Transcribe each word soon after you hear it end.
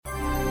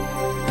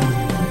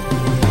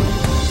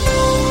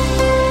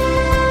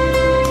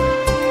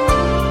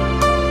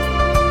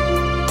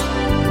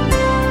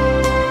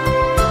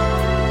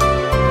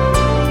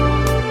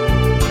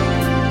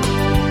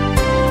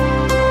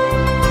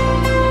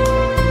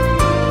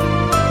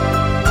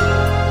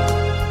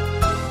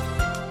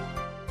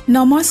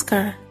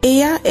নমস্কাৰ,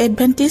 এয়া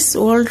Adventist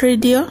world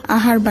radio'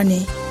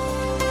 আহাৰবাণী।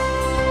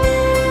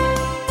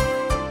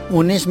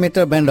 19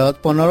 metre বেণ্ডত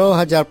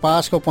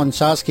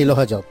 15,550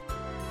 কিলোহাৰ্টজত।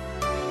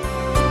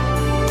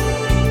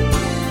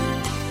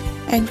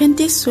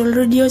 Adventist world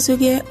radio'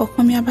 যোগে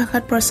অসমীয়া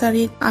ভাষাত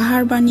প্ৰচাৰিত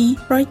আহাৰবাণী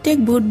প্ৰত্যেক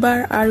বুধবাৰ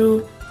আৰু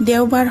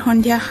দেওবাৰ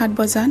সন্ধিয়া 7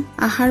 বজাত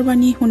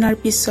আহাৰবাণী শুনাৰ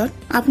পিছত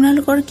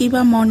আপোনালোকৰ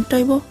কিবা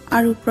মন্তব্য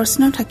আৰু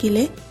প্ৰশ্ন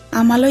থাকিলে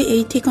আমালৈ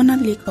এই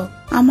ঠিকনাত লিখক।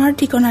 আমাৰ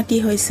ঠিকনাটি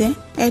হৈছে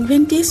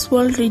Adventist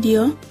world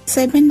radio',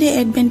 7th Day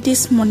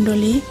Adventist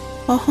মণ্ডলী,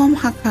 অসম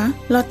শাখা,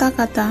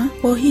 লতাকাটা,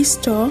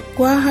 বশিষ্ঠ,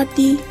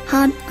 গুৱাহাটী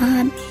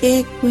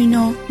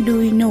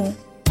 781029।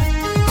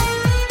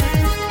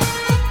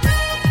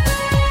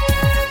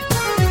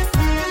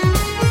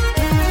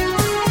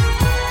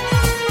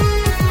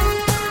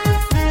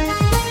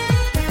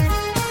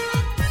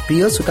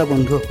 প্ৰিয় শ্ৰোতা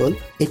বন্ধুসকল,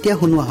 এতিয়া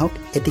শুনো আহক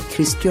এটি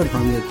খ্ৰীষ্টীয়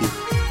ধৰ্মীয় গীত।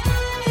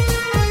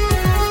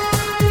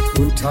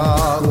 উঠা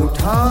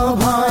উঠা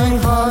ভাই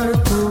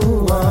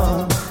হাৰপুৱা,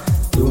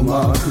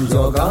 তোমাক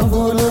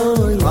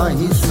জগাবলৈ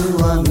আহিছো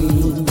আমি।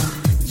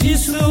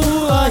 যিছু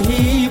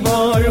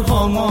আহিবৰ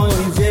সময়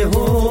যে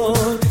হ'ল,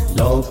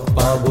 লগ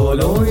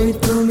পাবলৈ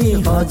তুমি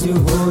সাজু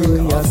হৈ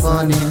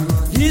আছানে?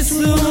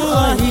 যিছু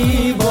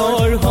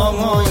আহিবৰ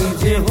সময়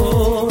যে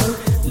হ'ল,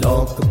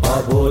 লগ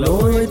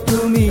পাবলৈ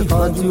তুমি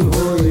সাজু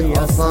হৈ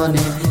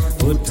আছানে?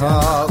 উঠা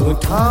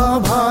উঠা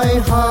ভাই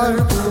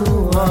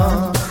হাৰপুৱা,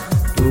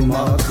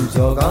 তোমাক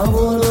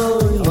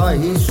জগাবলৈ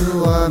আহিছো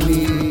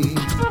আমি।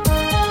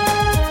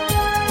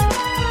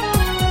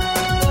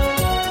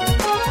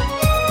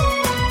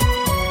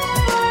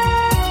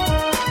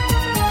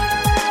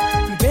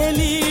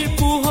 বেলিৰ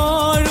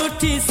পোহৰ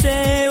উঠিছে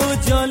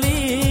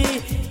উজ্বলি,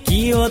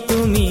 কিয়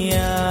তুমি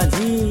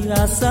আজি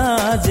আছা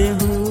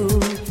যেহু?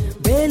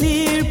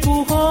 বেলিৰ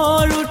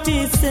পোহৰ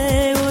উঠিছে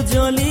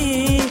উজ্বলি,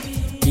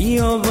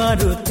 কিয়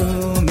বাৰু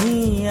তুমি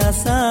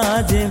আছা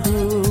যেহু?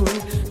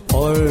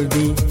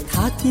 অৰ্দি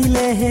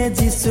থাকিলেহে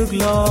যিচুক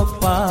লগ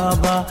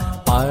পাবা,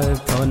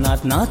 প্ৰাৰ্থনাত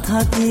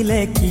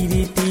নাথাকিলে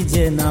কিৰীতি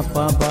যে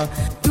নাপাবা।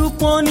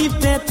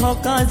 টোপনিতে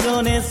থকা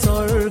জনে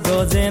স্বৰ্গ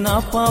যে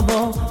নাপাব,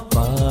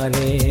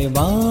 বাৰে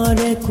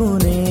বাৰে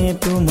কোনে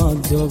তোমাক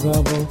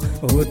জগাব?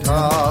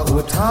 উঠা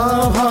উঠা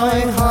ভাই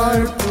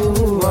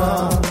হাৰপুৱা,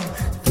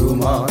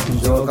 তোমাক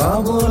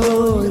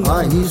জগাবলৈ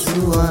আহিছো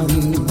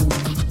আমি।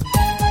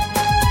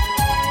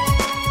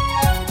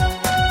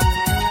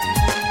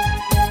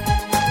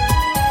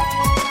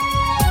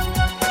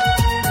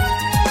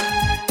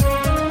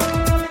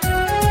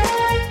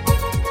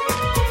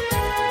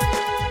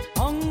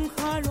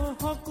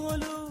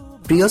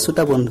 প্ৰিয়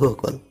শ্ৰোতা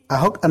বন্ধুসকল,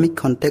 আহক আমি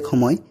খন্তেক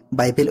সময়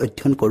বাইবেল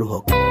অধ্যয়ন কৰোঁ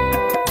হওক।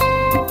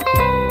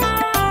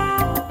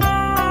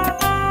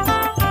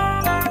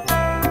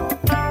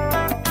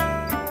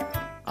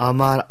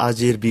 আমাৰ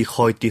আজিৰ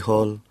বিষয়টি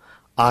হ'ল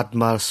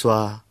আত্মাৰ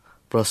চোৱা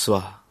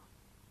proswa।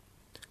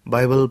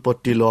 বাইবেল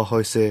পতি লোৱা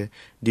হৈছে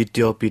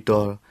 2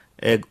 Peter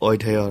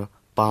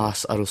 1:5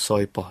 আৰু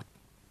 6 পদ।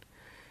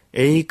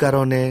 এই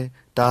কাৰণে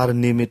তাৰ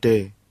নিমিত্তে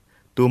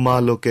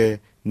তোমালোকে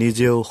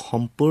নিজেও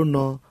সম্পূৰ্ণ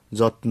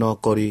যত্ন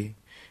কৰি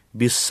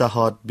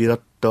বিশ্বাসত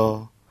বীৰত্ব,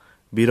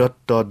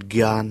 বীৰত্বত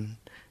জ্ঞান,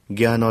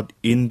 জ্ঞানত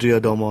ইন্দ্ৰিয়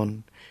দমন,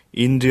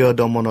 ইন্দ্ৰিয়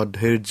দমনত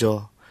ধৈৰ্য,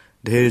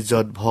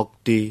 ধৈৰ্যত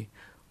ভক্তি,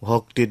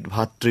 ভক্তিত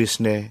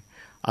ভাতৃস্নেহ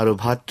আৰু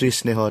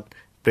ভাতৃস্নেহত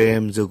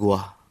প্ৰেম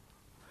যোগোৱা।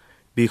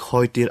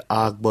 বিষয়টিৰ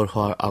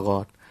আগবঢ়োৱাৰ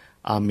আগত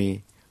আমি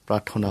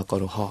প্ৰাৰ্থনা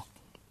কৰোঁ হওক।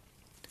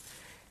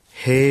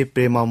 হে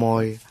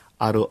প্ৰেমময়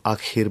আৰু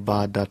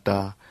আশীৰ্বাদদাতা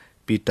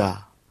পিতা,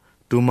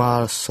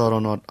 তোমাৰ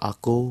চৰণত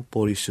আকৌ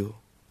পৰিছো।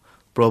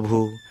 প্ৰভু,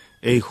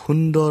 এই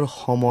সুন্দৰ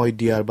সময়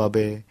দিয়াৰ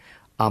বাবে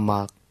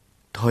আমাক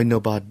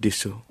ধন্যবাদ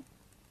দিছোঁ।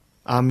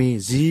 আমি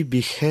যি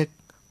বিশেষ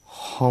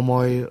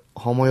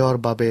সময়ৰ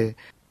বাবে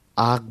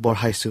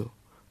আগবঢ়াইছোঁ,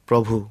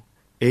 প্ৰভু,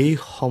 এই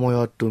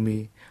সময়ত তুমি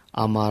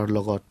আমাৰ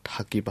লগত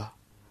থাকিবা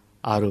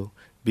আৰু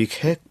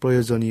বিশেষ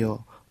প্ৰয়োজনীয়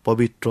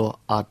পবিত্ৰ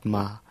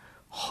আত্মা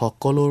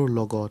সকলোৰ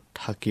লগত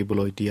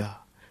থাকিবলৈ দিয়া।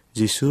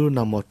 যীশুৰ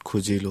নামত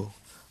খুজিলোঁ,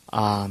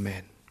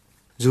 আমেন।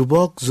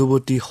 যুৱক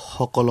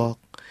যুৱতীসকলক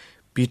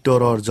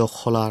পিতৰৰ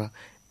জখলাৰ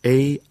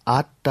এই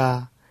 8টা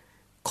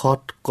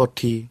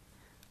খটকঠি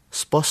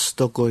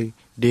স্পষ্টকৈ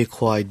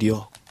দেখুৱাই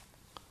দিয়ক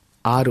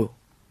আৰু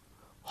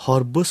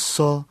সৰ্বোচ্চ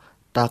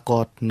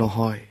তাকত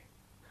নহয়,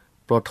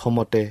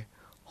 প্ৰথমতে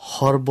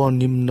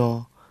সৰ্বনিম্ন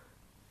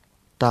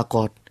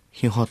তাকত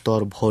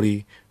সিহঁতৰ ভৰি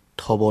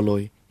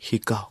থবলৈ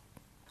শিকাওক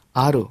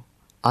আৰু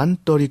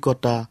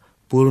আন্তৰিকতা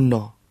পূৰ্ণ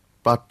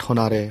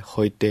প্ৰাৰ্থনাৰে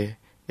সৈতে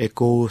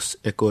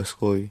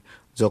 21-21কৈ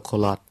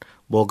জখলাত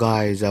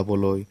বগাই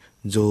যাবলৈ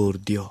জোৰ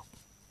দিয়ক।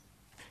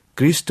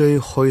 খ্ৰীষ্টই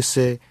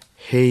হৈছে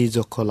সেই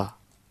জখলা।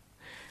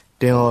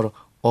 তেওঁৰ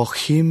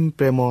অসীম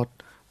প্ৰেমত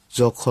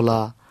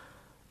জখলা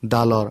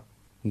ডালৰ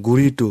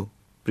গুৰিটো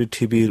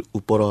পৃথিৱীৰ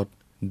ওপৰত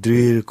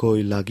দৃঢ়কৈ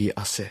লাগি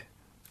আছে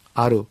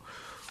আৰু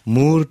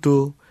মূৰটো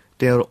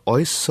তেওঁৰ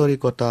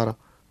ঐশ্বৰিকতাৰ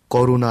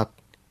কৰুণাত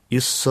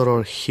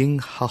ঈশ্বৰৰ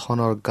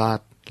সিংহাসনৰ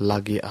গাত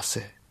লাগি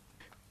আছে।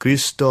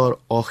 খ্ৰীষ্টৰ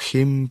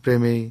অসীম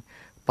প্ৰেমেই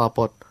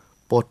পাপত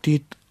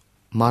পতিত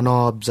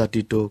মানৱ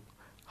জাতিটোক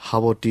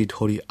সাৱটি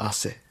ধৰি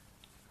আছে।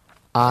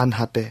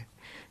 আনহাতে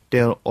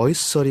তেওঁৰ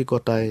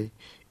ঐশ্বৰিকতাই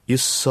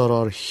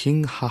ঈশ্বৰৰ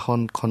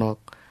সিংহাসনখনক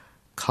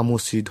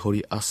খামুচি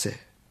ধৰি আছে।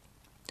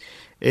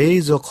 এই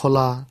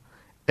জখলা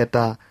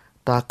এটা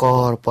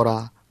তাকৰ পৰা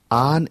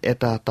আন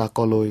এটা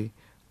তাকলৈ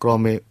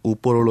ক্ৰমে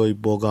ওপৰলৈ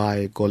বগাই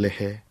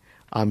গ'লেহে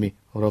আমি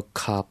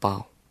ৰক্ষা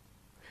পাওঁ।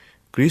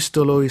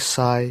 খ্ৰীষ্টলৈ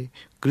চাই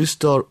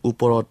খ্ৰীষ্টৰ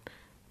ওপৰত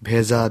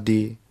ভেজা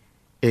দি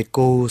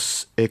একোচ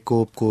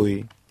একোপকৈ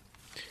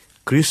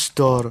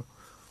খ্ৰীষ্টৰ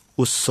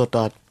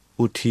উচ্চতাত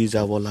উঠি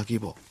যাব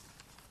লাগিব,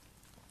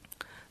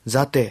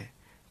 যাতে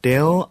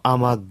তেওঁ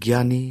আমাক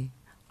জ্ঞানী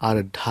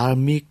আৰু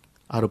ধাৰ্মিক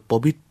আৰু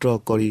পবিত্ৰ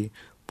কৰি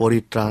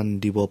পৰিত্ৰাণ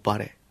দিব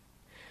পাৰে।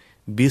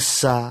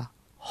 বিশ্বাস,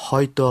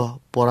 সত্য,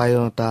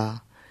 পৰায়ণতা,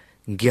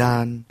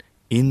 জ্ঞান,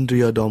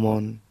 ইন্দ্ৰিয়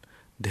দমন,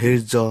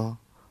 ধৈৰ্য,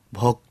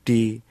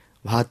 ভক্তি,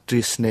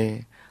 ভাতৃস্নেহ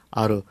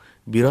আৰু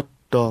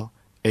বীৰত্ব,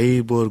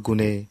 এইবোৰ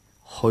গুণে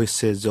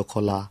হৈছে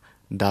জখলা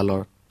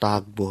ডালৰ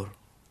তাকবোৰ।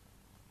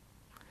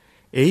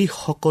 এই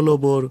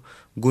সকলোবোৰ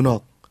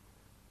গুণক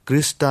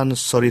খ্ৰীষ্টান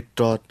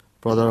চৰিত্ৰত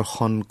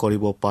প্ৰদৰ্শন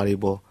কৰিব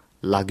পাৰিব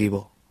লাগিব।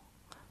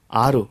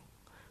 আৰু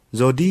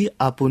যদি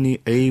আপুনি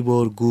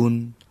এইবোৰ গুণ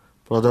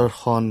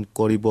প্ৰদৰ্শন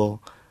কৰিব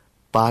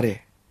পাৰে,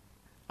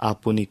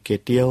 আপুনি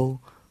কেতিয়াও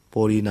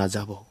পৰি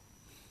নাযাব।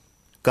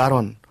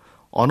 কাৰণ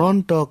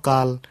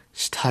অনন্তকাল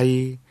স্থায়ী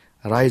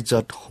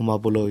ৰাজ্যত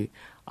সোমাবলৈ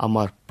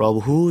আমাৰ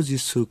প্ৰভু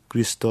যীশু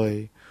খ্ৰীষ্টই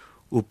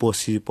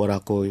উপচি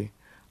পৰাকৈ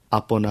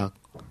আপোনাক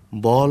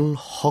বল,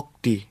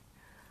 শক্তি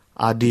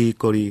আদি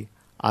কৰি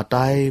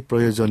আটাই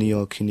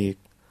প্ৰয়োজনীয়খিনিক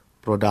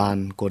প্ৰদান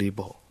কৰিব।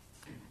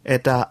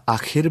 এটা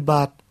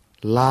আশীৰ্বাদ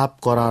লাভ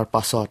কৰাৰ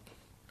পাছত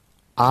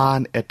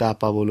আন এটা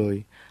পাবলৈ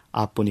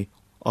আপুনি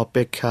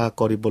অপেক্ষা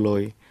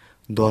কৰিবলৈ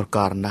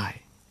দৰকাৰ নাই।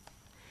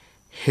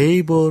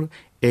 সেইবোৰ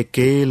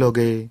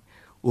একেলগে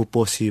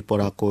উপচি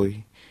পৰাকৈ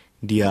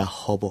দিয়া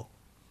হ'ব।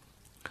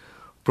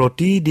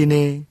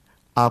 প্ৰতিদিনে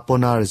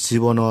আপোনাৰ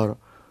জীৱনৰ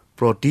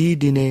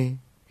প্ৰতিদিনে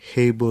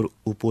সেইবোৰ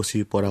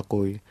উপচি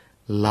পৰাকৈ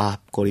লাভ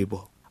কৰিব।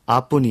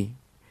 আপুনি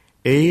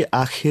এই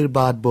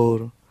আশীৰ্বাদবোৰ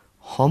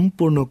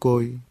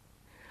সম্পূৰ্ণকৈ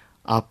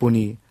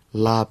আপুনি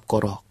লাভ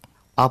কৰক।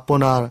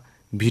 আপোনাৰ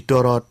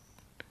ভিতৰত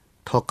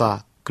থকা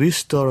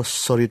খ্ৰীষ্টৰ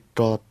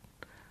চৰিত্ৰত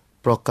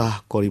প্ৰকাশ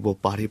কৰিব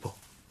পাৰিব।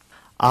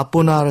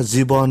 আপোনাৰ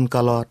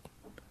জীৱনকালত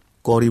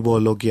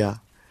কৰিবলগীয়া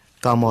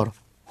কামৰ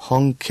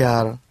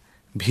সংখ্যাৰ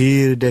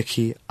ভিৰ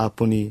দেখি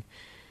আপুনি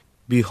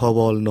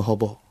বিহবল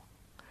নহ'ব।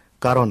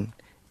 কাৰণ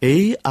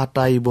এই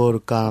আটাইবোৰ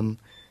কাম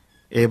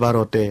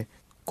এবাৰতে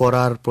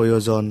কৰাৰ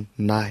প্ৰয়োজন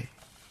নাই।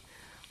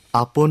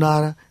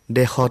 আপোনাৰ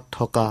দেহত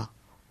থকা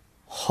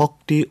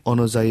শক্তি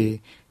অনুযায়ী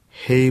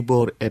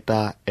সেইবোৰ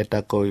এটা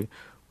এটাকৈ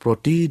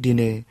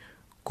প্ৰতিদিনে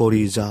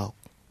কৰি যাওক।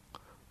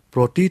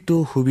 প্ৰতিটো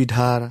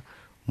সুবিধাৰ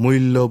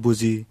মূল্য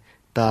বুজি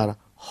তাৰ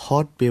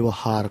সৎ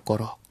ব্যৱহাৰ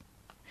কৰক।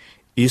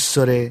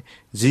 ঈশ্বৰে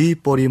যি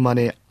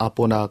পৰিমাণে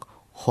আপোনাক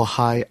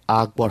সহায়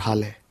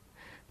আগবঢ়ালে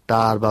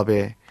তাৰ বাবে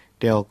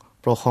তেওঁক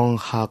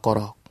প্ৰশংসা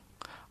কৰক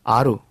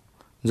আৰু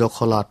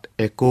জখলাত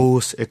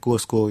একোচ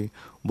একোচকৈ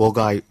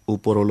বগাই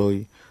ওপৰলৈ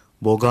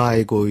বগাই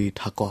গৈ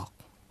থাকক।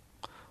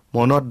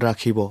 মনত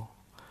ৰাখিব,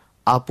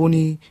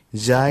 আপুনি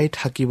জীয়াই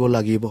থাকিব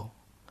লাগিব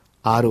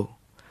আৰু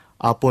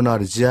আপোনাৰ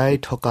জীয়াই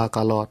থকা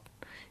কালত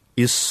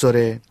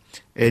ঈশ্বৰে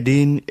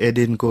এদিন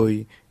এদিনকৈ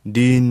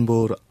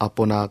দিনবোৰ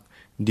আপোনাক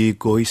দি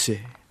গৈছে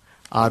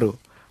আৰু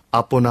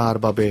আপোনাৰ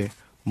বাবে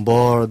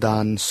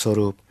বৰদান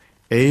স্বৰূপ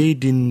এই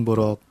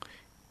দিনবোৰক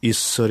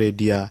ঈশ্বৰে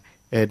দিয়া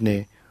এনে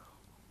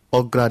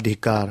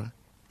অগ্ৰাধিকাৰ,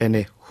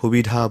 এনে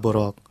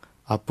সুবিধাবোৰক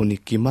আপুনি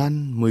কিমান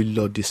মূল্য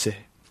দিছে,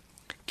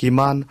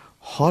 কিমান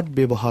সৎ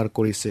ব্যৱহাৰ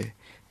কৰিছে,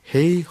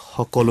 সেই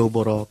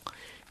সকলোবোৰক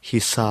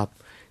হিচাপ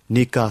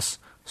নিকাচ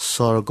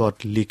স্বৰ্গত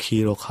লিখি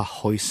ৰখা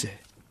হৈছে।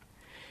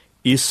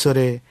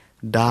 ঈশ্বৰে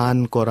দান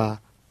কৰা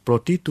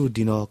প্ৰতিটো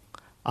দিনক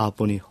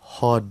আপুনি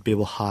সৎ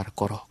ব্যৱহাৰ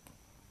কৰক,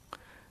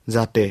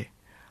 যাতে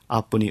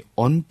আপুনি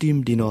অন্তিম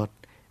দিনত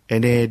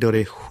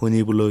এনেদৰে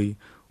শুনিবলৈ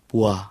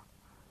পোৱা,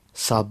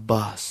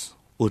 চাব্বাছ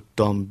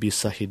উত্তম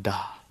বিশ্বাসী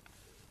দাস।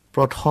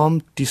 প্ৰথম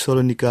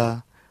তেছালোনিকা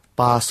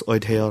 5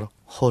 অধ্যায়ৰ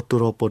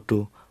 17 পদটো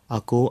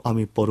আকৌ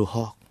আমি পঢ়ো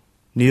হওক।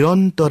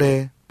 নিৰন্তৰে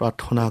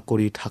প্ৰাৰ্থনা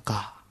কৰি থাকা।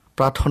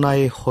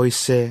 প্ৰাৰ্থনাই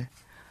হৈছে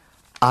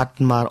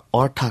আত্মাৰ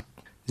অৰ্থাৎ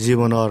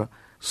জীৱনৰ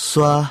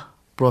শ্বাস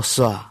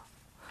প্ৰশ্বাস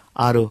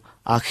আৰু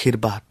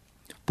আশীৰ্বাদ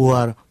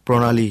পোৱাৰ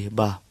প্ৰণালী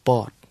বা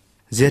পথ।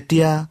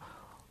 যেতিয়া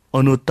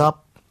অনুতাপ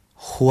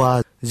হোৱা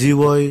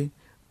জীৱই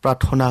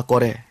প্ৰাৰ্থনা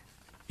কৰে,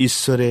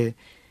 ঈশ্বৰে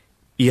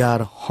ইয়াৰ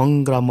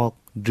সংগ্ৰামক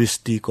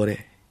দৃষ্টি কৰে,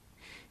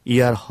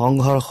 ইয়াৰ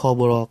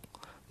সংঘৰ্ষবোৰক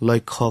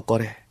লক্ষ্য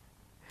কৰে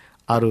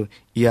আৰু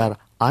ইয়াৰ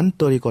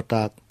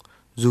আন্তৰিকতাক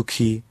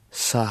জুখি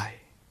চায়।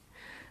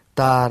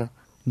 তাৰ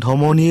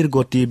ধমনীৰ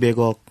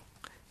গতিবেগক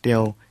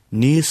তেওঁ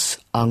নিজ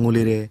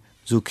আঙুলিৰে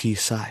জুখি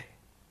চায়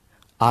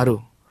আৰু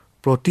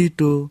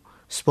প্ৰতিটো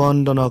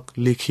স্পন্দনক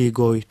লিখি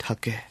গৈ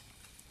থাকে।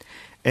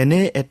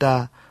 এনে এটা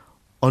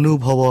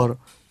অনুভৱৰ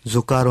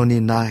জোকাৰণি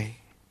নাই,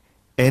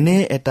 এনে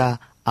এটা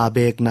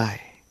আবেগ নাই,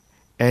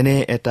 এনে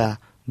এটা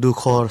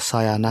দুখৰ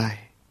ছায়া নাই,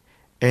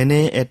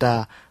 এনে এটা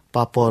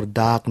পাপৰ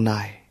দাগ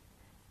নাই,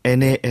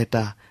 এনে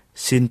এটা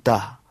চিন্তা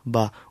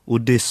বা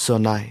উদ্দেশ্য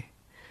নাই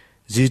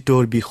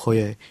যিটোৰ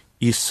বিষয়ে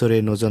ঈশ্বৰে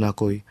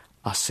নজনাকৈ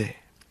আছে।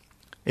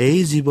 এই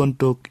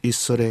জীৱনটোক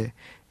ঈশ্বৰে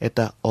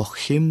এটা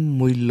অসীম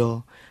মূল্য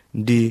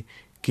দি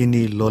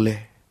কিনি ল'লে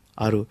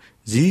আৰু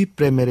যি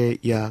প্ৰেমেৰে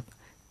ইয়াক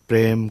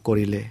প্ৰেম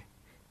কৰিলে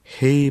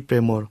সেই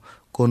প্ৰেমৰ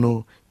কোনো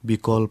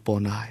বিকল্প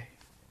নাই।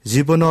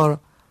 জীৱনৰ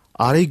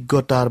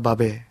আৰোগ্যতাৰ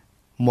বাবে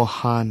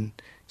মহান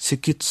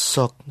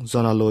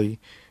চিকিৎসকজনলৈ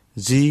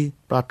যি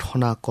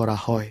প্ৰাৰ্থনা কৰা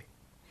হয়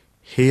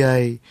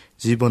সেয়াই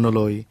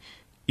জীৱনলৈ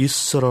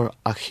ঈশ্বৰৰ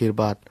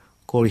আশীৰ্বাদ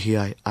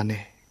কঢ়িয়াই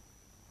আনে।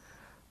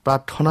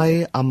 প্ৰাৰ্থনাই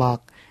আমাক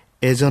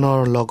এজনৰ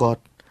লগত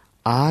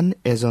আন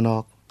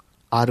এজনক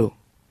আৰু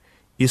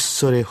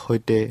ঈশ্বৰে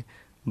সৈতে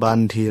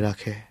বান্ধি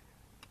ৰাখে।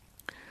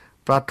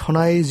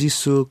 প্ৰাৰ্থনাই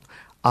যীশুক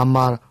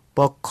আমাৰ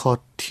পক্ষত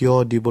থিয়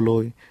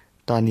দিবলৈ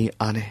টানি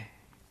আনে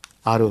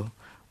আৰু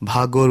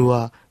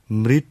ভাগৰুৱা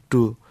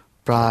মৃত্যু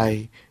প্ৰায়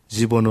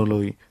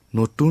জীৱনলৈ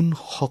নতুন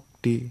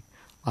শক্তি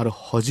আৰু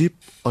সজীৱ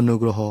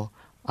অনুগ্ৰহ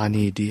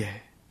আনি দিয়ে।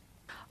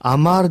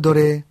 আমাৰ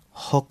দৰে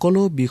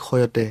সকলো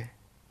বিষয়তে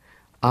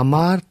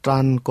আমাৰ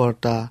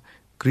ত্ৰাণকৰ্তা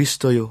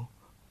খ্ৰীষ্টয়ো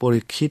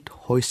পৰীক্ষিত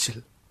হৈছিল,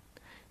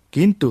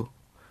 কিন্তু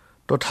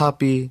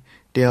তথাপি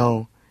তেওঁ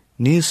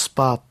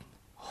নিষ্পাপ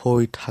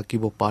হৈ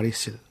থাকিব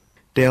পাৰিছিল।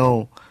 তেওঁ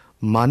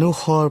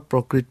মানুহৰ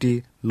প্ৰকৃতি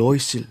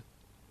লৈছিল,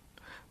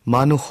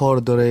 মানুহৰ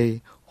দৰেই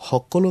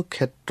সকলো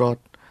ক্ষেত্ৰত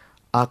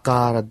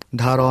আকাৰ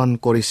ধাৰণ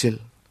কৰিছিল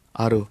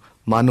আৰু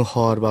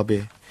মানুহৰ বাবে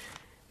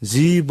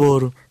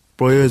যিবোৰ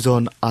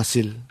প্ৰয়োজন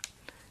আছিল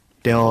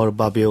তেওঁৰ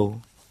বাবেও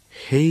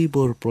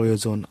সেইবোৰ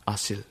প্ৰয়োজন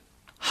আছিল।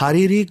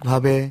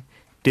 শাৰীৰিকভাৱে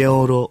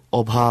তেওঁৰো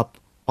অভাৱ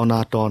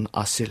অনাটন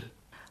আছিল,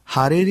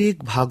 শাৰীৰিক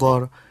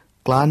ভাগৰ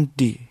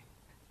ক্লান্তি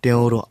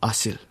তেওঁৰো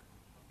আছিল,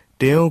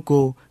 তেওঁকো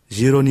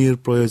জিৰণিৰ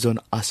প্ৰয়োজন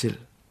আছিল।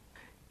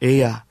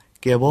 এয়া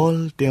কেৱল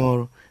তেওঁৰ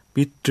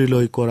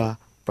পিতৃলৈ কৰা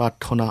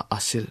প্ৰাৰ্থনা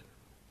আছিল,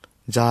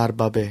 যাৰ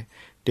বাবে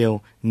তেওঁ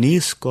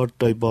নিজ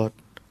কৰ্তব্যত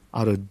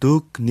আৰু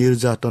দুখ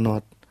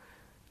নিৰ্যাতনত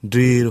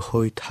দৃঢ়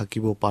হৈ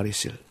থাকিব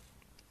পাৰিছিল।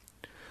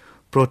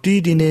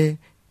 প্ৰতিদিনে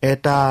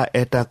এটা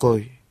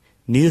এটাকৈ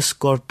নিজ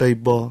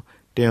কৰ্তব্য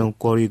তেওঁ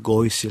কৰি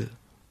গৈছিল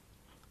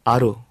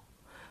আৰু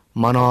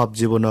মানৱ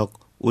জীৱনক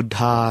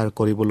উদ্ধাৰ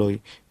কৰিবলৈ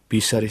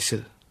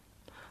বিচাৰিছিল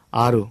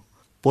আৰু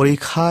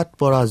পৰীক্ষাত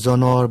পৰা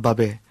জনৰ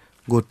বাবে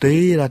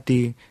গোটেই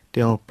ৰাতি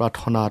তেওঁ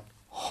প্ৰাৰ্থনাত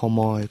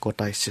সময়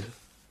কটাইছিল।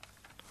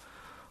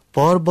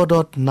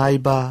 পৰ্বতত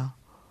নাইবা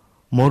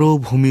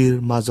মৰুভূমিৰ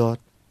মাজত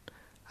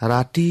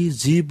ৰাতি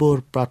যিবোৰ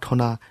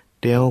প্ৰাৰ্থনা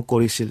তেওঁ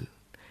কৰিছিল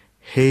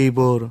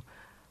সেইবোৰ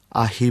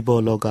আহিব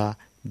লগা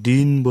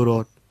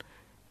দিনবোৰত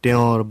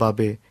তেওঁৰ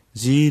বাবে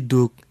যি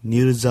দুখ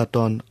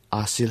নিৰ্যাতন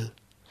আছিল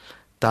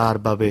তাৰ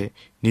বাবে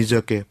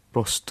নিজকে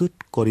প্ৰস্তুত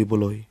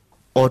কৰিবলৈ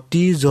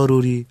অতি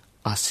জৰুৰী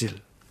আছিল।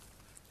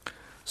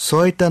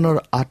 শয়তানৰ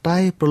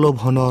আটাই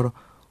প্ৰলোভনৰ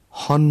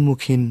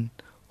সন্মুখীন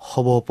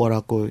হ'ব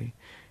পৰাকৈ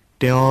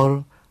তেওঁৰ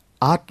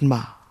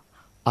আত্মা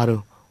আৰু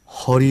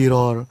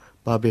শৰীৰৰ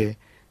বাবে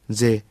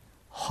যে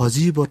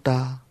সজীৱতা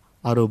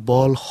আৰু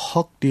বল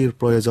শক্তিৰ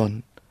প্ৰয়োজন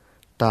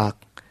তাক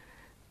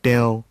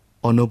তেওঁ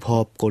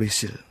অনুভৱ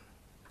কৰিছিল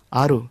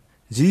আৰু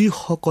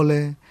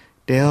যিসকলে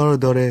তেওঁৰ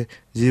দৰে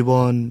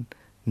জীৱন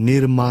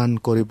নিৰ্মাণ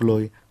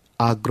কৰিবলৈ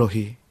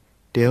আগ্ৰহী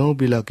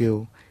তেওঁবিলাকেও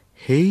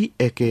সেই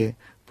একে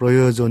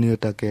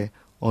প্ৰয়োজনীয়তাকে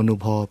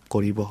অনুভৱ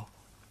কৰিব।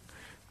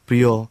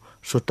 প্ৰিয়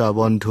শ্ৰোতা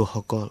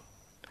বন্ধুসকল,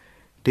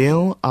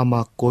 তেওঁ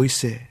আমাক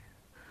কৈছে,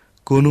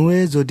 কোনোৱে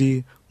যদি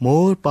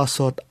মোৰ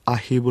পাছত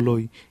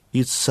আহিবলৈ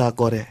ইচ্ছা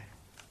কৰে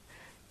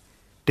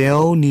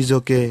তেওঁ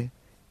নিজকে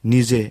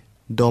নিজে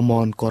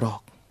দমন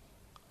কৰক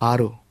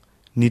আৰু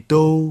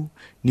নিতৌ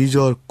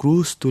নিজৰ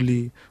ক্ৰুচ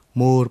তুলি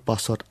মোৰ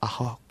পাছত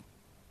আহক।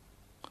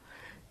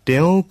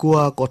 তেওঁ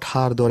কোৱা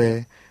কথাৰ দৰে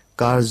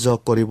কাৰ্য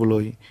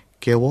কৰিবলৈ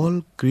কেৱল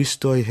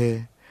খ্ৰীষ্টইহে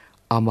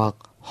আমাক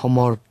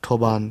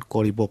সমৰ্থবান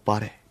কৰিব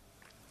পাৰে।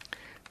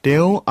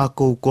 তেওঁ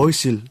আকৌ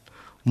কৈছিল,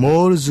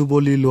 মোৰ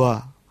জুবলি লোৱা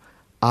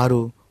আৰু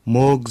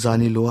মোক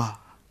জানি লোৱা,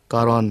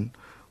 কাৰণ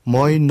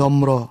মই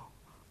নম্ৰ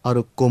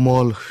আৰু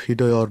কোমল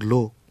হৃদয়ৰ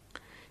লোক।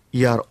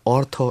 ইয়াৰ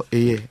অৰ্থ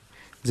এয়ে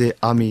যে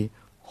আমি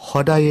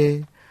সদায়ে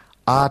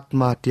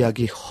আত্মা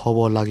ত্যাগী হ'ব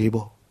লাগিব,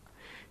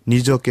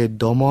 নিজকে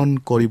দমন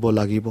কৰিব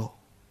লাগিব।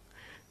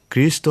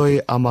 খ্ৰীষ্টই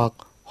আমাক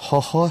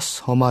সহজ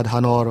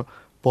সমাধানৰ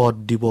পথ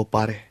দিব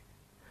পাৰে।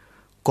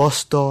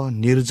 কষ্ট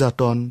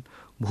নিৰ্যাতন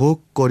ভোগ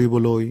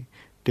কৰিবলৈ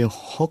তেওঁ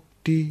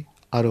শক্তি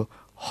আৰু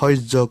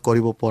সহ্য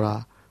কৰিব পৰা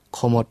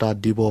ক্ষমতা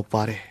দিব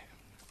পাৰে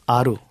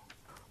আৰু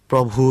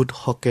প্ৰভুত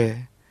হকে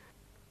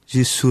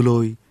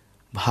যীশুলৈ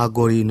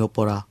ভাগৰি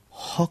নপৰা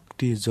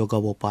শক্তি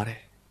যোগাব পাৰে।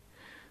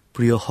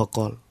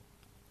 প্ৰিয়সকল,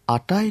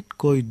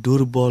 আটাইতকৈ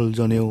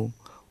দুৰ্বলজনেও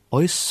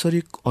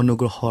ঐশ্বৰিক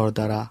অনুগ্ৰহৰ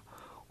দ্বাৰা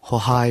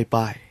সহায়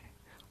পায়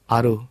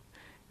আৰু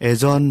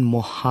এজন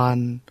মহান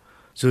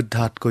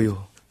যোদ্ধাতকৈও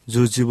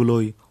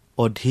যুঁজিবলৈ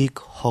অধিক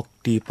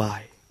শক্তি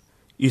পায়।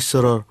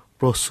 ঈশ্বৰৰ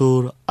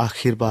প্ৰচুৰ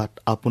আশীৰ্বাদ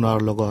আপোনাৰ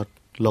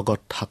লগত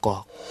থাকক।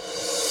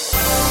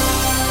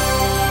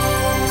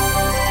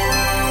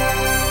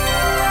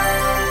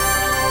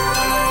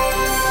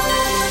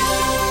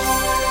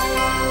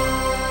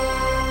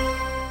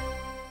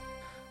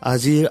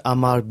 আজিৰ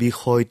আমাৰ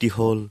বিষয়টি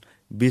হ'ল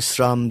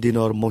বিশ্ৰাম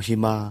দিনৰ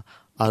মহিমা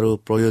আৰু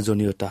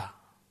প্ৰয়োজনীয়তা।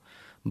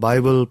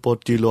 বাইবেল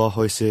পঢ়ি লোৱা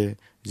হৈছে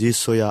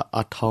যিচয়া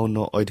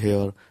 58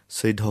 অধ্যায়ৰ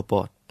 14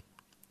 পদ।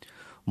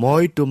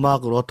 মই তোমাক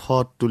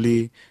ৰথত তুলি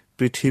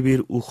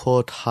পৃথিৱীৰ ওখ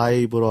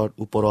ঠাইবোৰৰ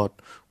ওপৰত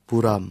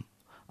পুৰাম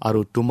আৰু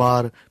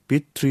তোমাৰ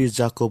পিতৃ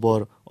জাকবৰ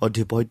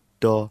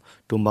আধিপত্য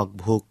তোমাক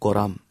ভোগ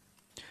কৰাম,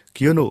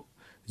 কিয়নো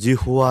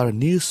যিহোৱাৰ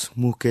নিজ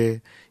মুখে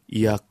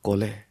ইয়াক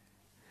ক'লে।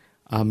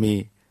 আমি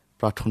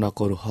প্ৰাৰ্থনা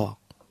কৰোঁ হওক।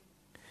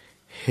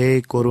 হে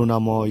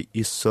কৰুণাময়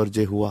ঈশ্বৰ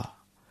যেহোৱা,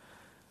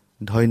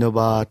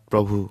 ধন্যবাদ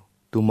প্ৰভু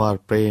তোমাৰ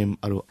প্ৰেম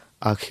আৰু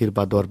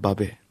আশীৰ্বাদৰ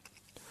বাবে।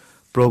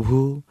 প্ৰভু,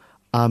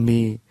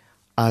 আমি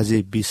আজি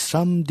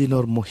বিশ্ৰাম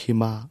দিনৰ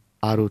মহিমা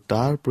আৰু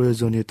তাৰ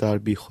প্ৰয়োজনীয়তাৰ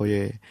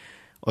বিষয়ে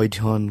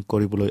অধ্যয়ন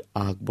কৰিবলৈ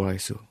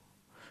আগবঢ়াইছোঁ।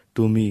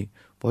 তুমি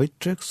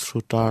প্ৰত্যেক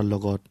শ্ৰোতাৰ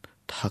লগত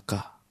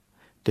থাকা,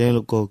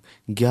 তেওঁলোকক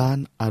জ্ঞান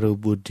আৰু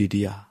বুদ্ধি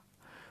দিয়া।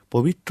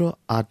 পবিত্ৰ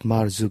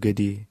আত্মাৰ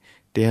যোগেদি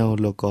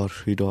তেওঁলোকৰ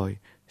হৃদয়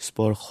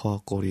স্পৰ্শ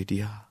কৰি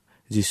দিয়া।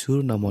 যীশুৰ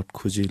নামত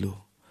খুজিলোঁ,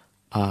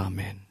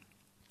 আমেন।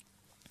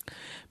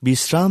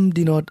 বিশ্ৰাম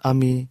দিনত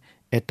আমি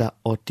এটা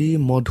অতি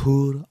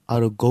মধুৰ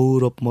আৰু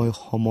গৌৰৱময়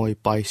সময়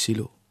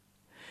পাইছিলোঁ।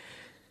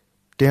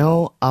 তেওঁ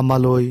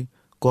আমালৈ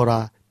কৰা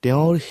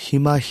তেওঁৰ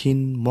সীমাহীন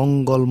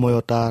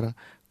মংগলময়তাৰ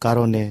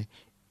কাৰণে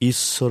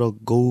ঈশ্বৰক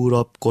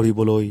গৌৰৱ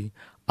কৰিবলৈ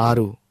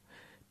আৰু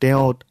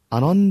তেওঁত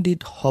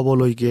আনন্দিত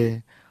হ'বলৈকে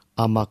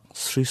আমাক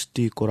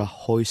সৃষ্টি কৰা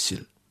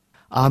হৈছিল।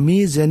 আমি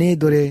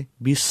যেনেদৰে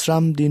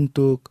বিশ্ৰাম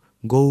দিনটোক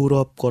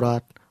গৌৰৱ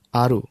কৰাত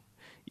আৰু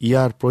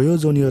ইয়াৰ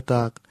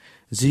প্ৰয়োজনীয়তাক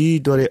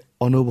যিদৰে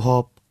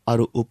অনুভৱ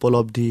আৰু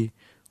উপলব্ধি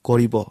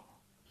কৰিব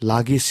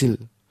লাগিছিল,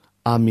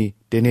 আমি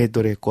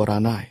তেনেদৰে কৰা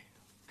নাই।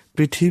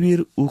 পৃথিৱীৰ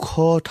ওখ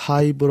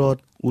ঠাইবোৰত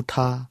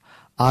উঠা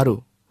আৰু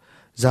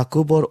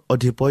জাকবৰ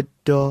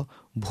আধিপত্য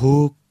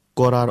ভোগ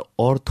কৰাৰ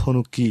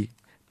অৰ্থনো কি,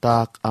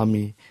 তাক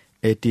আমি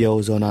এতিয়াও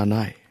জনা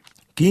নাই।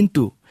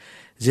 কিন্তু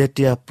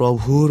যেতিয়া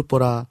প্ৰভুৰ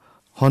পৰা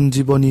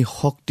সঞ্জীৱনী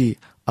শক্তি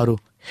আৰু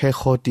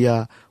শেহতীয়া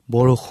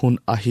বৰষুণ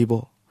আহিব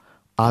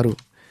আৰু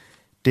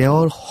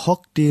তেওঁৰ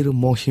শক্তিৰ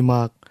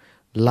মহিমাক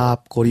লাভ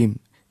কৰিম,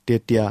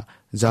 তেতিয়া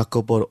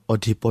জাকবৰ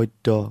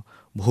আধিপত্য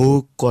ভোগ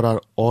কৰাৰ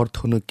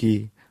অৰ্থনো কি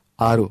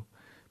আৰু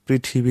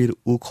পৃথিৱীৰ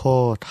ওখ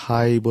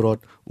ঠাইবোৰত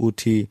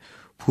উঠি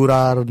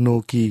ফুৰাৰনো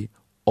কি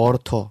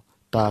অৰ্থ,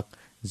 তাক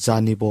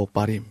জানিব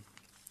পাৰিম।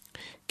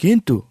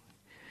 কিন্তু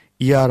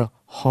ইয়াৰ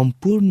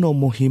সম্পূৰ্ণ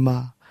মহিমা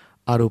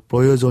আৰু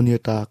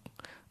প্ৰয়োজনীয়তাক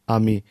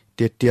আমি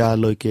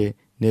তেতিয়ালৈকে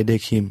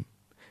নেদেখিম,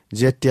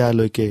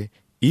 যেতিয়ালৈকে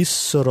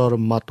ঈশ্বৰৰ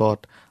মাতত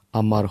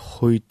আমাৰ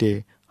সৈতে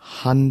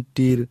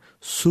শান্তিৰ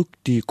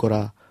চুক্তি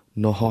কৰা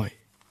নহয়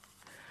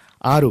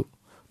আৰু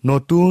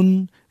নতুন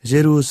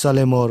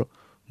জেৰুজালেমৰ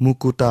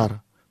মুকুতাৰ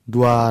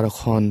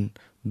দুৱাৰখন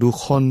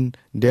দুখন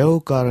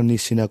দেউকাৰ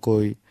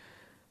নিচিনাকৈ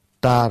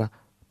তাৰ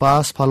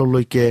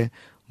পাছফাললৈকে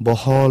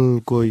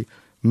বহলকৈ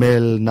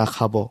মেল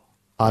নাখাব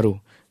আৰু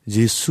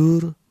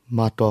যীশুৰ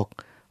মাতক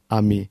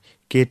আমি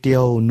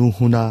কেতিয়াও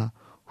নুশুনা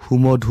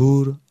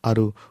সুমধুৰ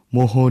আৰু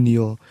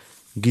মোহনীয়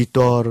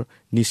গীতৰ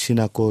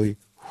নিচিনাকৈ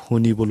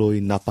শুনিবলৈ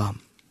নাপাম।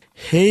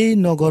 সেই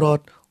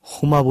নগৰত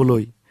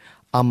সোমাবলৈ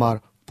আমাৰ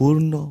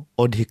পূৰ্ণ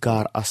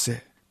অধিকাৰ আছে,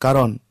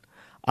 কাৰণ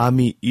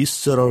আমি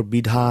ঈশ্বৰৰ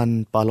বিধান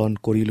পালন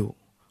কৰিলোঁ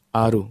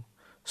আৰু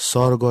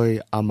স্বৰ্গই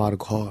আমাৰ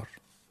ঘৰ।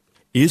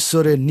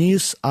 ঈশ্বৰে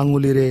নিজ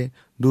আঙুলিৰে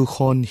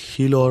দুখন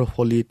শিলৰ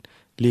ফলিত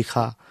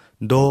লিখা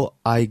 10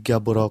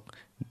 আজ্ঞাবোৰক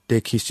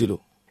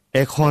দেখিছিলোঁ।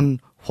 এখন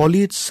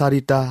ফলিত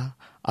 4টা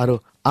আৰু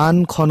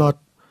আনখনত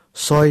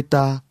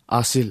 6টা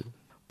আছিল।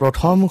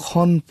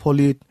 প্ৰথমখন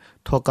ফলিত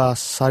থকা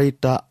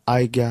 4টা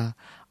আজ্ঞা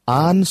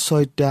আন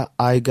 6টা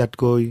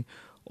আজ্ঞাতকৈ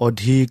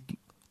অধিক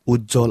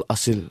উজ্জ্বল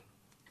আছিল,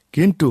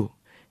 কিন্তু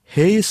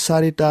সেই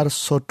 4টাৰ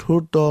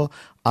চতুৰ্থ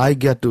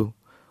আজ্ঞাটো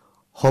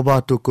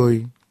সবাতোকৈ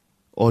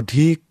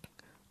অধিক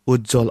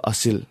উজ্জ্বল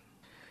আছিল,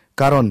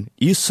 কাৰণ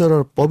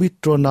ঈশ্বৰৰ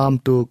পবিত্ৰ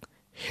নামটোক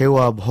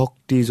সেৱা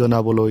ভক্তি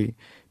জনাবলৈ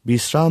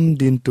বিশ্ৰাম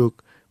দিনটোক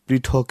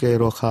পৃথকে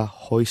ৰখা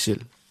হৈছিল।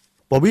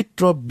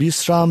 পবিত্ৰ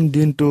বিশ্ৰাম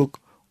দিনটোক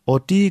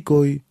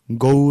অতিকৈ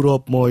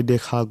গৌৰৱময়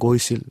দেখা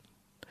গৈছিল।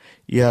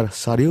 ইয়াৰ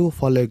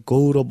চাৰিওফালে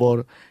গৌৰৱৰ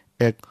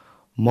এক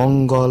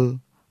মংগল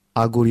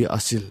আগুৰি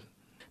আছিল।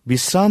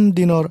 বিশ্ৰাম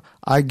দিনৰ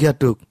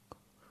আজ্ঞাটোক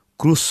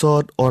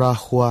ক্ৰুচত অৰা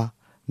হোৱা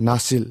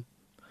নাছিল।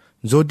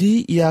 যদি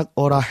ইয়াক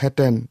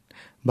অৰাহেঁতেন,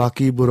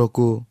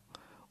 বাকীবোৰকো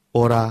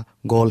অৰা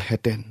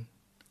গ'লহেঁতেন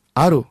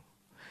আৰু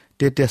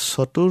তেতিয়া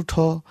চতুৰ্থ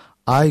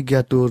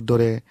আজ্ঞাটোৰ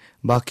দৰে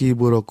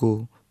বাকীবোৰকো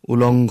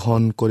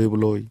উলংঘন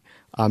কৰিবলৈ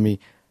আমি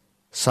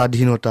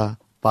স্বাধীনতা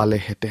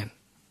পালেহেঁতেন।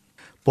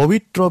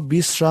 পবিত্ৰ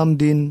বিশ্ৰাম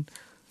দিন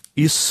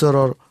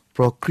ঈশ্বৰৰ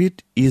প্ৰকৃত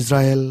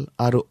ইজৰাইল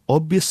আৰু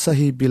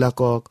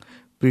অবিশ্বাসীবিলাকক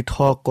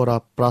পৃথক কৰা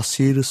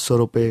প্ৰাচীৰ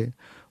স্বৰূপে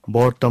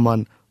বৰ্তমান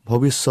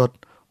ভৱিষ্যত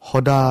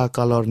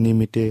সদাকালৰ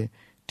নিমিত্তে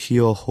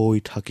থিয় হৈ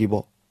থাকিব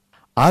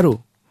আৰু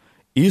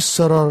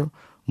ঈশ্বৰৰ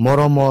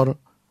মৰমৰ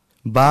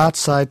বাট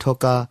চাই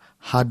থকা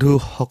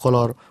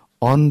সাধুসকলৰ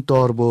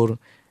অন্তৰবোৰ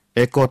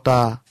একতা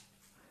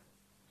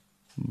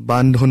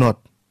বান্ধোনত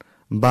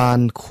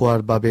বান্ধ খোৱাৰ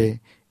বাবে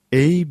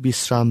এই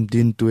বিশ্ৰাম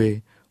দিনটোৱে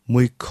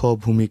মুখ্য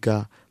ভূমিকা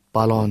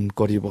পালন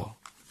কৰিব।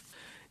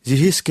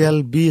 যিহিজকেল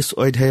 20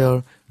 অধ্যায়ৰ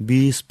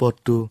 20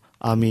 পদটো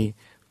আমি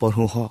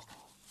পঢ়ো হওক।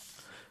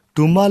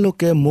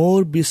 তোমালোকে মোৰ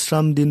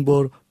বিশ্ৰাম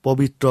দিনবোৰ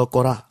পবিত্ৰ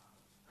কৰা,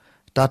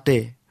 তাতে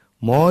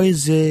মই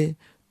যে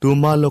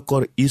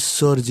তোমালোকৰ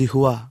ঈশ্বৰ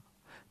জিহুৱা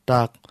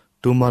তাক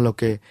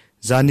তোমালোকে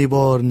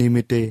জানিবৰ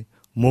নিমিত্তে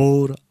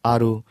মোৰ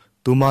আৰু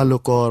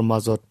তোমালোকৰ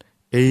মাজত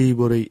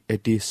এইবোৰেই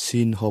এটি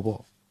চিন হ'ব।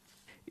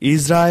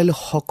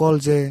 ইজৰাইলসকল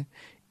যে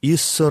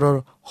ঈশ্বৰৰ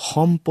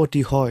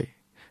সম্পত্তি হয়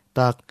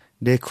তাক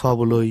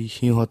দেখুৱাবলৈ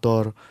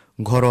সিহঁতৰ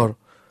ঘৰৰ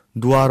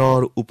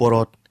দুৱাৰৰ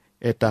ওপৰত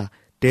এটা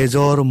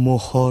তেজৰ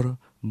মোহৰ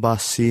বা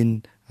চিন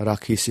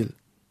ৰাখিছিল।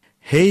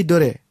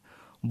 সেইদৰে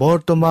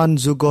বৰ্তমান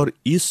যুগৰ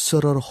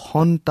ঈশ্বৰৰ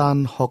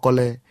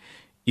সন্তানসকলে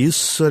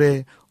ঈশ্বৰে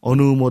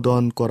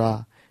অনুমোদন কৰা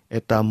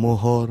এটা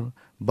মোহৰ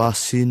বা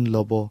চিন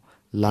ল'ব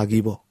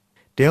লাগিব।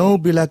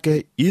 তেওঁবিলাকে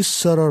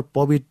ঈশ্বৰৰ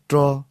পবিত্ৰ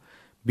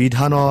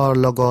বিধানৰ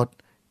লগত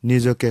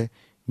নিজকে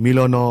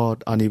মিলনত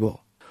আনিব।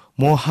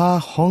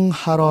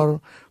 মহাসংসাৰৰ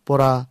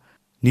পৰা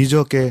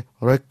নিজকে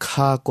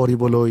ৰক্ষা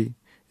কৰিবলৈ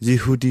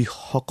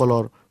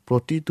যিহুদীসকলৰ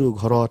প্ৰতিটো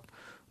ঘৰত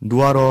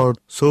দুৱাৰৰ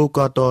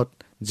চৌকাতত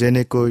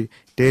যেনেকৈ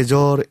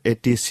তেজৰ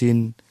এটি চিন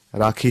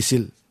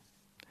ৰাখিছিল,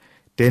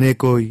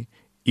 তেনেকৈ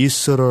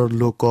ঈশ্বৰৰ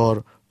লোকৰ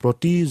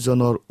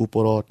প্ৰতিজনৰ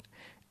ওপৰত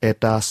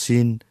এটা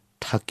চিন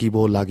থাকিব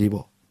লাগিব।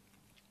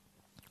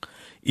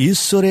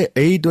 ঈশ্বৰে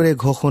এইদৰে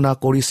ঘোষণা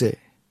কৰিছে,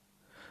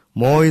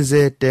 মই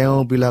যে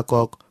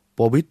তেওঁবিলাকক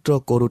পবিত্ৰ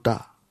কৰোতা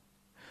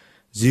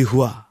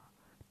জিহুৱা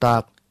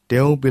তাক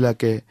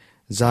তেওঁবিলাকে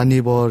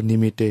জানিবৰ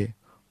নিমিত্তে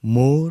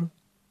মোৰ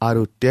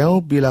আৰু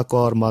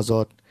তেওঁবিলাকৰ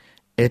মাজত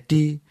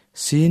এটি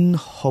চিন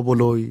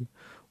হ'বলৈ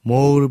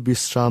মোৰ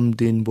বিশ্ৰাম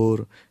দিনবোৰ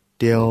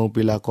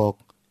তেওঁবিলাকক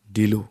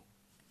দিলো।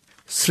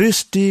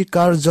 সৃষ্টি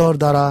কাৰ্যৰ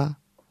দ্বাৰা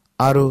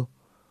আৰু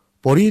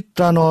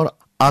পৰিত্ৰাণৰ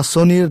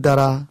আঁচনিৰ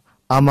দ্বাৰা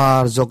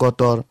আমাৰ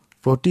জগতৰ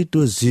প্ৰতিটো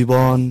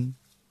জীৱন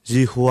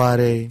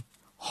জিহুৱাৰে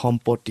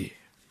সম্পত্তি।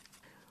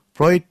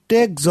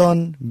 প্ৰত্যেকজন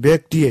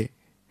ব্যক্তিয়ে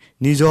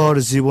নিজৰ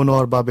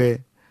জীৱনৰ বাবে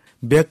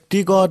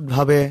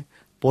ব্যক্তিগতভাৱে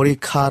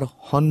পৰীক্ষাৰ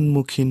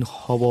সন্মুখীন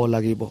হ'ব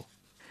লাগিব।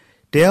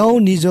 তেওঁ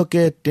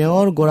নিজকে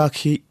তেওঁৰ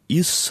গৰাকী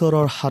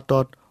ঈশ্বৰৰ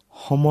হাতত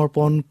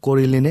সমৰ্পণ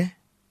কৰিলেনে?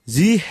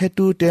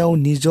 যিহেতু তেওঁ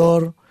নিজৰ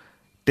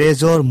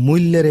তেজৰ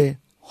মূল্যৰে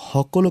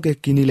সকলোকে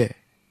কিনিলে,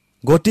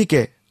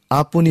 গতিকে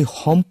আপুনি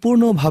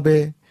সম্পূৰ্ণভাৱে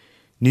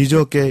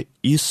নিজকে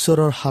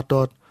ঈশ্বৰৰ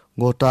হাতত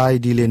গতাই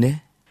দিলেনে?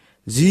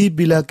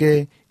 যিবিলাকে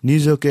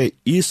নিজকে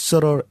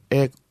ঈশ্বৰৰ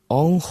এক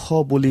অংশ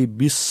বুলি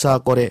বিশ্বাস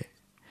কৰে,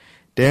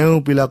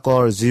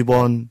 তেওঁবিলাকৰ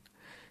জীৱন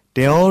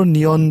তেওঁৰ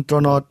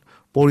নিয়ন্ত্ৰণত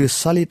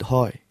পৰিচালিত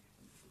হয়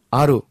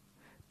আৰু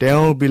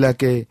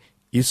তেওঁবিলাকে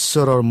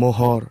ঈশ্বৰৰ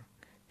মোহৰ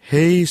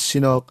সেই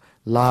চিনক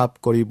লাভ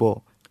কৰিব,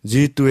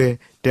 যিটোৱে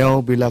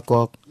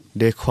তেওঁবিলাকক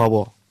দেখুৱাব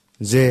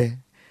যে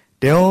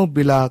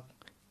তেওঁবিলাক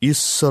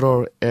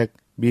ঈশ্বৰৰ এক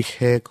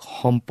বিশেষ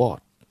সম্পদ।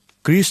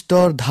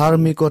 খ্ৰীষ্টৰ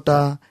ধাৰ্মিকতা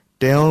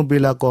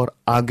তেওঁবিলাকৰ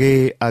আগে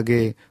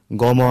আগে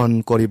গমন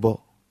কৰিব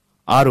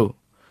আৰু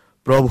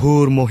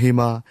প্ৰভুৰ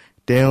মহিমা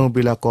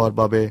তেওঁবিলাকৰ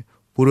বাবে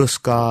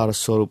পুৰস্কাৰ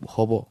স্বৰূপ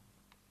হ'ব।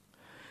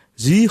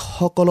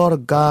 যিসকলৰ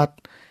গাত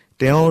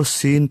তেওঁৰ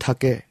চিন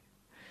থাকে,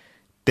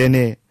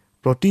 তেনে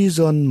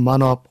প্ৰতিজন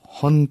মানৱ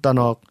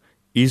সন্তানক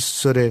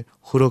ঈশ্বৰে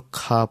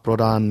সুৰক্ষা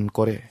প্ৰদান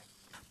কৰে।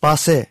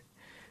 পাছে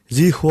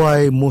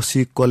জিহুৱাই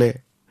মচিক ক'লে,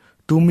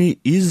 তুমি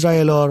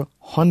ইজৰাইলৰ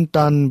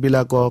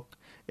সন্তানবিলাকক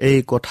এই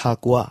কথা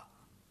কোৱা,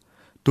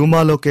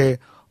 তোমালোকে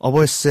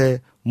অৱশ্যে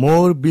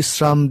মোৰ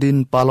বিশ্ৰাম দিন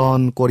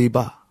পালন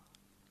কৰিবা,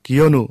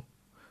 কিয়নো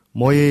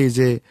ময়েই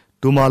যে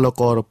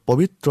তোমালোকৰ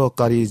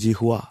পবিত্ৰকাৰী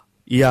জিহুৱা,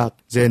 ইয়াক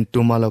যেন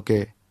তোমালোকে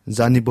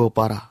জানিব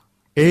পাৰা।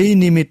 এই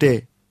নিমিত্তে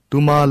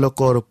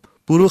তোমালোকৰ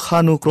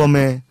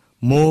পুৰুষানুক্ৰমে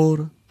মোৰ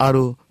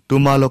আৰু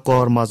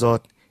তোমালোকৰ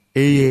মাজত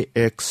এইয়ে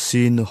এক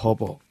চিন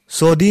হ'ব।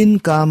 6 দিন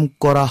কাম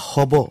কৰা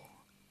হ'ব,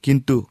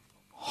 কিন্তু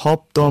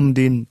 7ম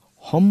দিন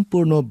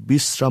সম্পূৰ্ণ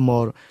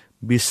বিশ্ৰামৰ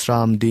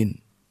বিশ্ৰাম দিন।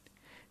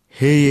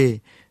 সেয়ে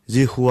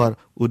জিহুৱাৰ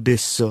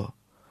উদ্দেশ্য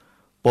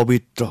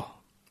পবিত্ৰ।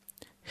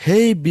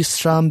 সেই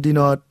বিশ্ৰাম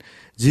দিনত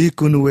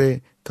যিকোনোৱে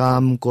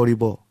কাম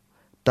কৰিব,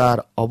 তাৰ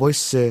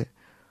অৱশ্যে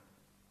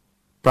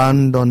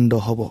প্ৰাণদণ্ড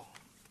হ'ব।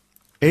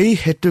 এই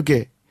হেতুকে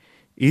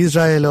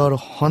ইজৰাইলৰ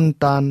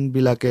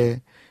সন্তানবিলাকে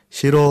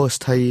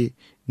চিৰস্থায়ী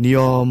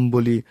নিয়ম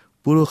বুলি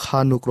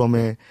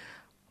পুৰুষানুক্ৰমে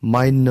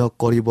মান্য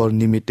কৰিবৰ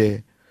নিমিত্তে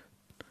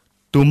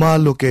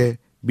তোমালোকে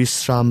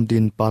বিশ্ৰাম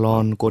দিন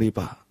পালন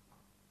কৰিবা।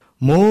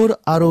 মোৰ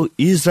আৰু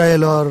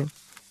ইজৰাইলৰ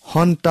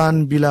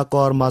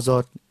সন্তানবিলাকৰ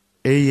মাজত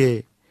এইয়ে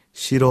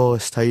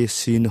চিৰস্থায়ী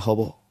চিন হ'ব,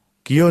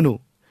 কিয়নো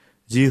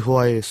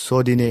জিহুৱাই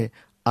 6 দিনে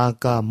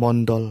আকাশ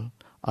মণ্ডল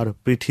আৰু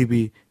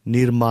পৃথিৱী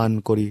নিৰ্মাণ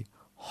কৰি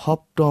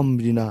 7ম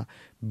দিনা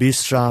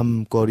বিশ্ৰাম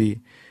কৰি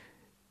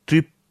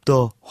তৃপ্ত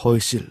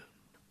হৈছিল।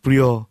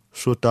 প্ৰিয়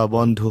শ্ৰোতা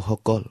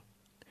বন্ধুসকল,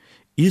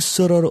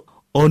 ঈশ্বৰৰ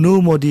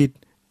অনুমোদিত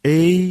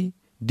এই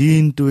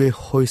দিনটোৱে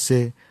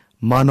হৈছে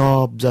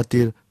মানৱ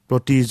জাতিৰ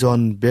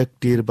প্ৰতিজন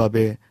ব্যক্তিৰ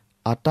বাবে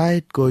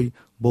আটাইতকৈ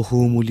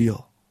বহুমূলীয়।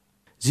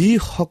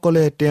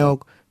 যিসকলে তেওঁক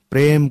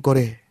প্ৰেম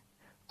কৰে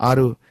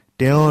আৰু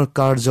তেওঁৰ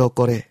কাৰ্য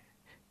কৰে,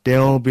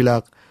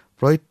 তেওঁবিলাক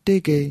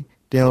প্ৰত্যেকেই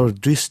তেওঁৰ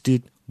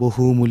দৃষ্টিত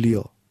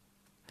বহুমূলীয়।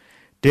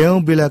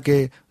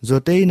 তেওঁবিলাকে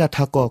য'তেই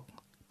নাথাকক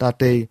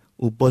তাতেই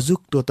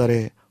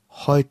উপযুক্ততাৰে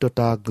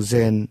সত্যতাক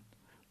যেন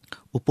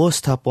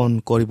উপস্থাপন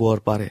কৰিব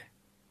পাৰে।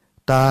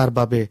 তাৰ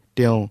বাবে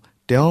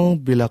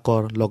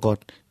তেওঁবিলাকৰ লগত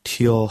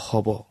থিয়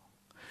হ'ব।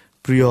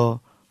 প্ৰিয়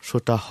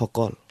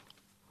শ্ৰোতাসকল,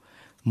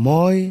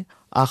 মই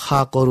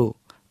আশা কৰোঁ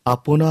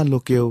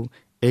আপোনালোকেও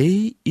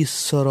এই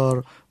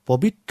ঈশ্বৰৰ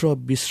পবিত্ৰ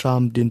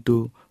বিশ্ৰাম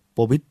দিনটো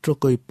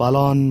পবিত্ৰকৈ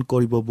পালন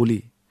কৰিব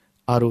বুলি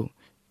আৰু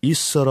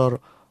ঈশ্বৰৰ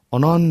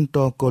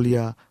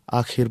অনন্তকলীয়া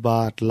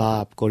আশীৰ্বাদ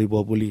লাভ কৰিব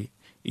বুলি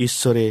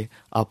ঈশ্বৰে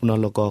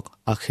আপোনালোকক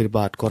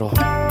আশীৰ্বাদ কৰক।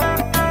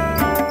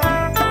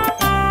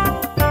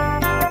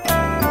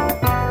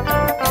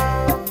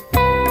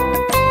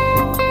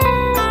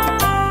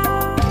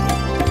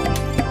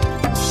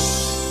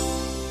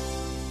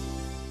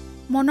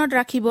 মনত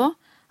ৰাখিব,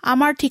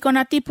 আমাৰ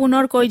ঠিকনাটি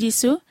পুনৰ কৈ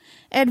দিছো।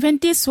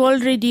 Adventist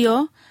world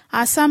radio',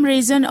 Assam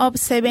region of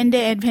seventh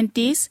day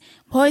Adventist,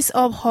 voice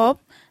of hope,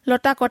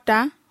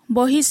 Latakata,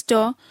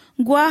 বৈশিষ্ট্য,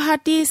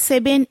 গুৱাহাটী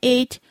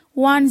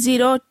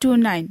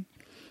 781029।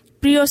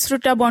 প্ৰিয়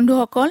শ্ৰোতা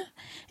বন্ধুসকল,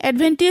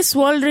 এডভেণ্টিজ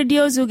ৱৰ্ল্ড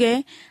ৰেডিঅ'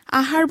 যোগে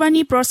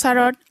আহাৰবাণী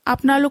প্ৰচাৰত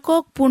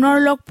আপোনালোকক পুনৰ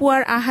লগ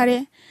পোৱাৰ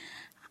আশাৰে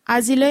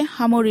আজিলৈ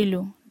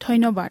সামৰিলোঁ।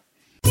 ধন্যবাদ।